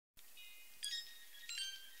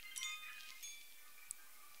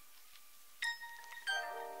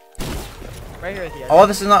Right here with you. Oh,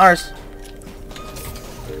 this is not ours.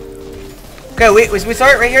 Okay, we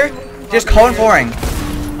start right here. Just cone flooring.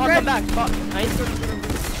 Oh, come back. Nice.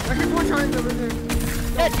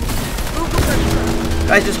 Dead.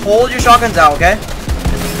 Guys, just hold your shotguns out, okay?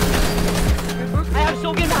 I have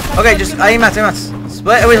so good mats. Okay, just I need mats.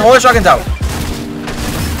 Split. Wait, hold your shotguns out.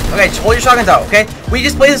 Okay, just hold your shotguns out, okay? We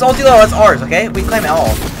just play this all too low. It's ours, okay? We claim it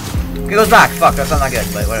all. Okay, it goes back. Fuck, that's not that good,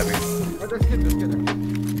 but whatever.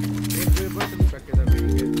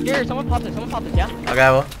 Here, someone pop this, yeah? Okay,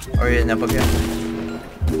 I will. Or you notebook here. I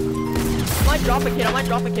might drop a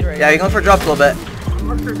kid right Yeah, you can look for drops a little bit.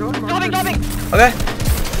 Dropping! Okay.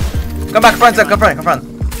 Come back, front, come front. Yep.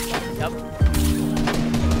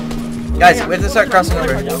 Guys, we have to start crossing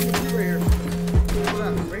over.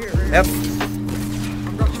 Yep.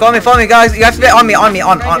 Follow me, guys. You have to be on me, on.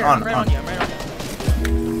 I'm right on you.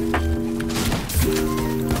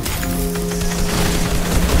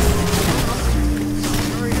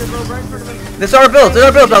 This is our build,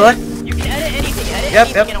 by the way. You can edit anything, Yep.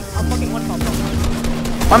 and I'll fucking one pump.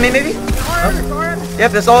 On me, maybe? Oh.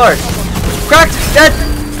 Yep, that's all ours. Cracked! Dead!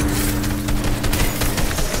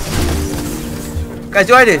 Guys,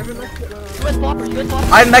 do what I do? US floppers.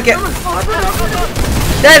 I mech it.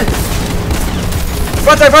 Dead!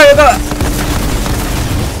 Front side, go!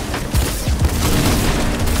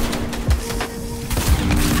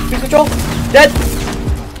 Cruise control. Dead!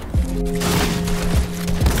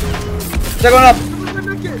 They're going up.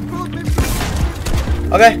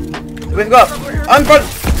 Okay. We have to go up. On front.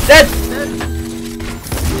 Dead!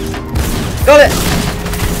 Got it!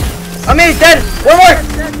 On me! Dead! One more!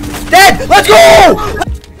 Dead! Let's go!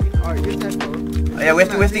 Oh, yeah, we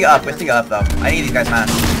have to get up. Though. I need these guys, man.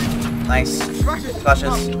 Nice.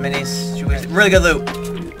 Flashes, minis. Really good loot.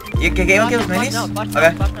 You can give us minis?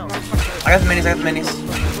 Okay. I got the minis.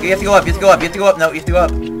 You have to go up. No, you have to go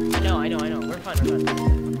up. I know. We're fine.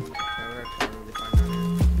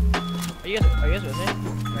 Are you guys with me?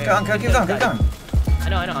 Keep going. I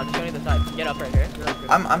know. I'm just going to the side. Get up right here.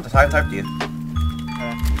 I'm typed to you.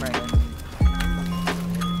 Right here.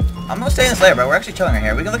 I'm gonna stay in this layer, bro. We're actually chilling right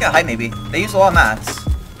here. We can look at height, maybe. They use a lot of mats.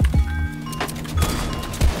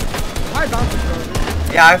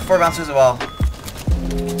 Yeah, I have 4 bouncers as well.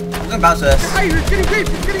 I'm gonna bounce this. Hey, he's getting creep!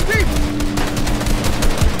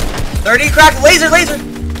 30 cracked! Laser!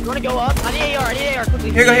 You wanna go up? I need AR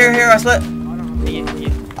quickly. Here, I split. Yeah.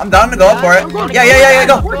 I'm down to go up for it. Yeah,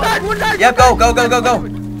 go. One died! Yep, go.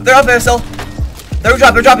 They're up there still. They're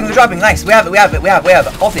dropping. Nice. We have it.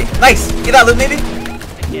 Ulti. Nice. Get that loot, maybe? I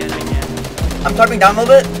can. I'm tarping down a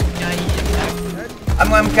little bit. Yeah, you just back. I'm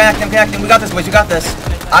connecting. We got this, boys. We got this.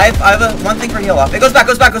 I have one thing for heal off. It goes back.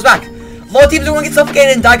 Low teams are gonna get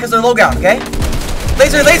suffocated and die because they're low ground, okay?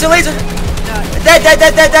 Laser! Dead!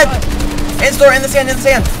 In store, in the sand.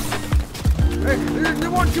 Hey, they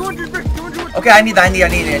want 200 bricks, 200. Okay, I need.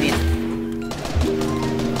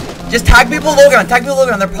 Just tag people low ground.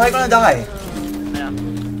 They're probably gonna die.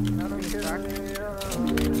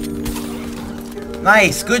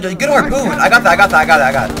 Nice, good harpoon. I got that.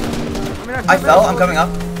 I fell. I'm coming up.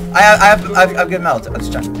 I have good melt. Let's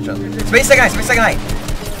check. Space second night.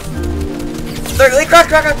 Third, crack.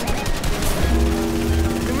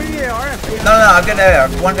 No, I'm good there.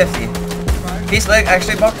 150. Piece leg,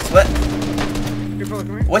 actually, box split.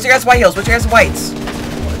 What's your guys' white heals? What's your guys' whites?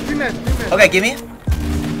 2 minutes. Okay, give me.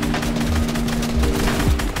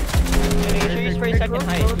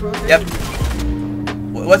 Yep.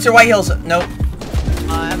 What's your white heals? Nope.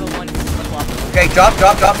 I have a one flop. Okay, drop.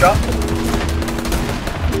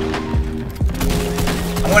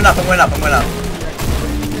 I'm going up.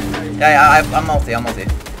 Yeah, I'm multi.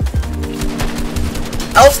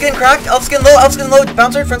 Elf skin cracked. Elf skin low.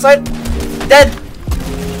 Bouncer, front side. Dead.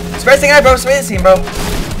 Spray this thing out, bro. Spray this team, bro. Watch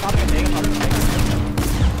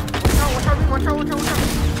out.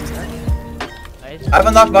 I have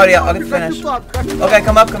a knocked body. I'll get the finish. Okay,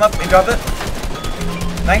 come up and drop it.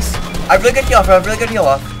 Nice. I have really good heal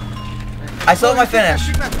off. I still have my finish.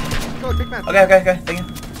 Okay. Thank you.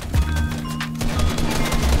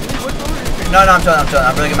 No, I'm chilling.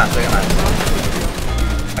 I'm really good match. I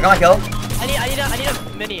got my kill. I need a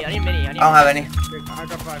mini. I don't have any. I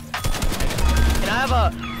got 5. Can I have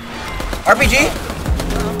a RPG?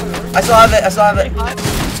 I still have it.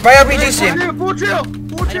 Spray RPG stream. Full chill.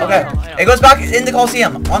 Okay. It goes back in the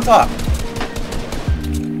Coliseum on top.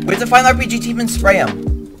 We have to find the RPG team and spray him.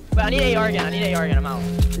 Wait, I need AR again. I'm out.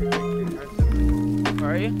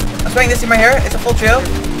 Where are you? I'm spraying this team right here. It's a full trio.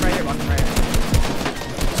 Right here, Buck. Right here.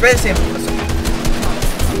 Spray this team.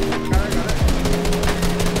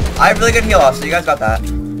 I have really good heal off, so you guys got that.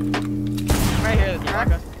 Right here,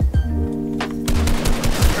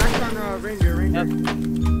 Ranger. Yep.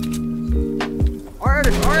 Alright,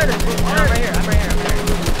 I'm right here.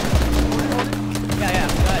 Yeah,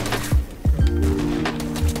 go ahead.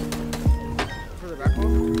 Further back, Paul.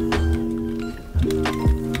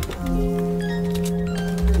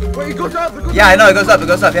 Wait, it goes up. Yeah, I know, it goes up,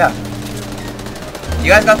 yeah. You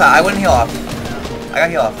guys got that, I wouldn't heal off. I got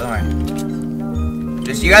heal off, don't worry.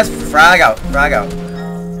 Just you guys frag out. Watch your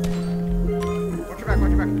back.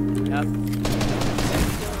 Yep.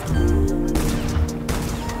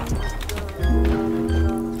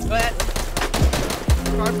 Go ahead.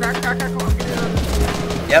 Crack. I'm getting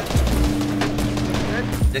it. Yep.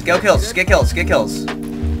 Just get kills. I'm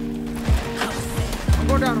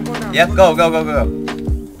going down. Yep, go.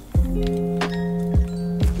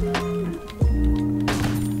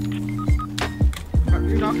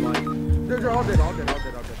 You knocked one. They're all dead. Oh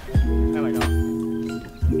my god.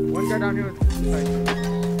 One guy down here. I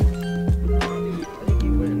think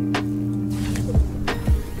you win.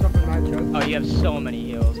 Something my chest. Oh, you have so many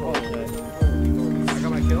heals. Holy shit. I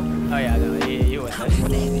got my kill. Oh yeah, no, you win.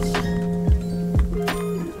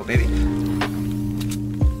 Oh, baby.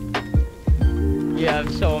 You have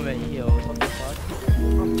so many heals. What the fuck?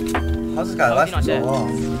 How's this guy Oh, left he's not so dead. long?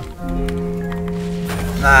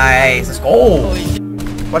 Nice, let's go. Holy shit.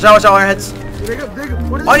 Watch out, on your heads. Dig him.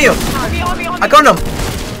 What is On you. On me. I got him.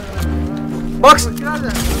 Box. Get out of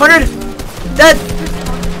there. 100. Dead.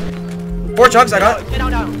 4 chugs, I got. Get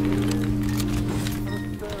down.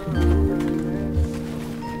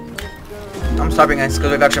 I'm stopping guys,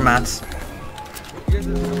 because we have extra mats.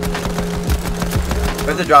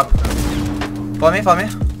 Where's the drop? Follow me.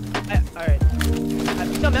 Alright.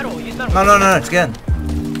 Use metal. No, it's good.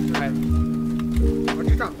 Alright. Watch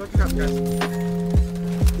your top, guys.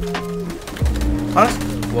 Honest?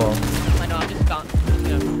 Whoa. I know, I'm just gone.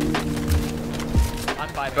 I'm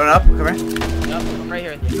vibing. Going up, come here. Yep, I'm right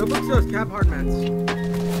here with you. Notebook says cap hard mats.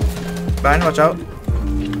 Behind, watch out.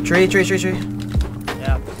 Tree.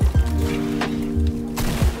 Yeah.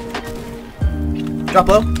 Drop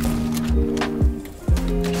low.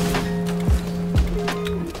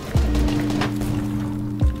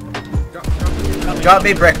 Drop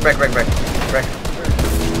me, brick. Open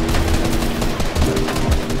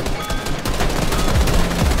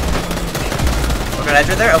edge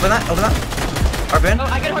right there, open that. Harpoon. Oh,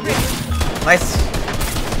 I get harpoon. Nice.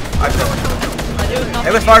 Harpoon. I do nothing.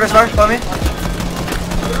 It was far, follow me. Get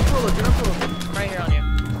up full. I'm right here on you.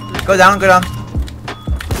 Go down.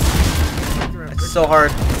 It's so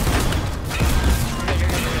hard.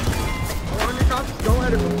 On your top, don't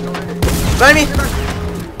let it. Behind me!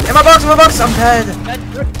 In my box, I'm dead.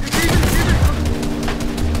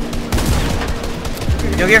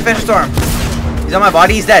 Yo, get your finish storm. He's on my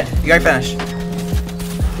body, he's dead. You gotta finish.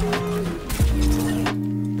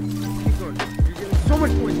 So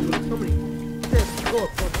much points, so many. Go up.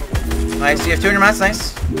 Nice, you have 200 mats,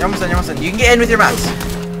 nice. You're almost done. You can get in with your mats.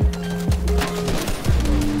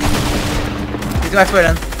 He's gonna split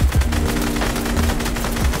in.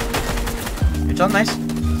 You're done, nice.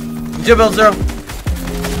 0 build 0.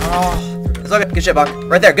 Oh, it's all good. Good shit, Buck.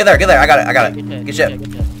 Right there, good there. I got it. Good shit. I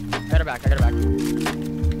got her back.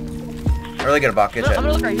 Really good, Buck. Good I'm shit.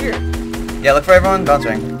 gonna look right here. Yeah, look for everyone. Bounce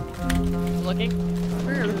ring. I'm looking.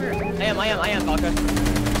 Look here. I am, Balka.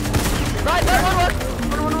 Right,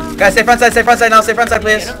 one. Guys, stay front side now. Stay front side,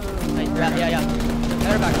 please. Yeah. Got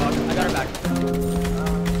her back, Balka. I got her back.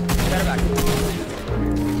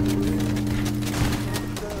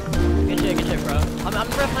 Good shit, bro. I'm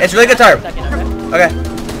It's really good tarp. Second, okay? Okay.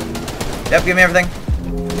 Yep, give me everything.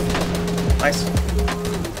 Nice.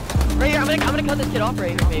 Right here, I'm gonna cut this kid off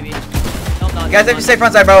right here, maybe. No, I'm not. Guys, if you stay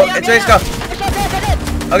front side, bro, it's really scuffed.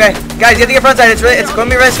 Okay, guys, you have to get front side. It's going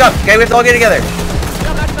to be really scuffed. Okay, we have to all get together.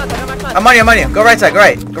 I'm on you. Go right side. Go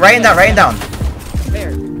right and down.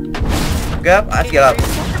 There. Get up. I have to get up.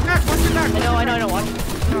 Watch your back. I know. Watch.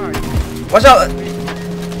 Watch out. We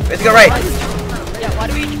have to go right. Yeah, why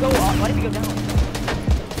do we go down?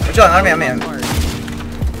 Watch out. I'm in.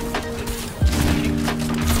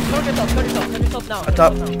 Cut yourself now. Up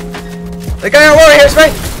top. The guy on water here is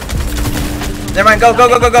right. Never mind. Go.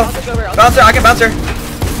 Bounce her. I can bounce her.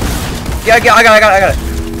 Yeah, I got it.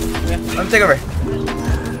 Let me take over.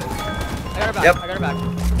 I got her back. Yep. I got her back.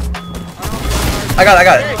 I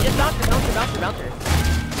got it. Here, just bounce her.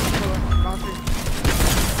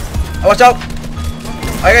 Oh, watch out.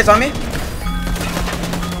 Are you guys on me?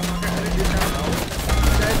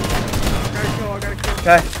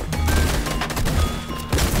 Okay.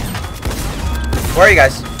 Where are you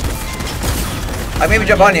guys? I maybe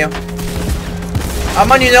jump on you.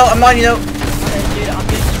 I'm on you now. Okay, dude, I'm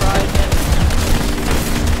getting tried, man.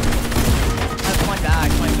 That's my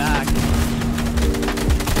back.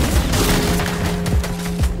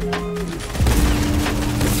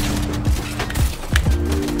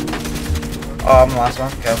 Oh, I'm the last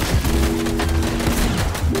one. Go.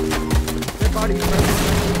 Dead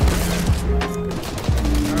body.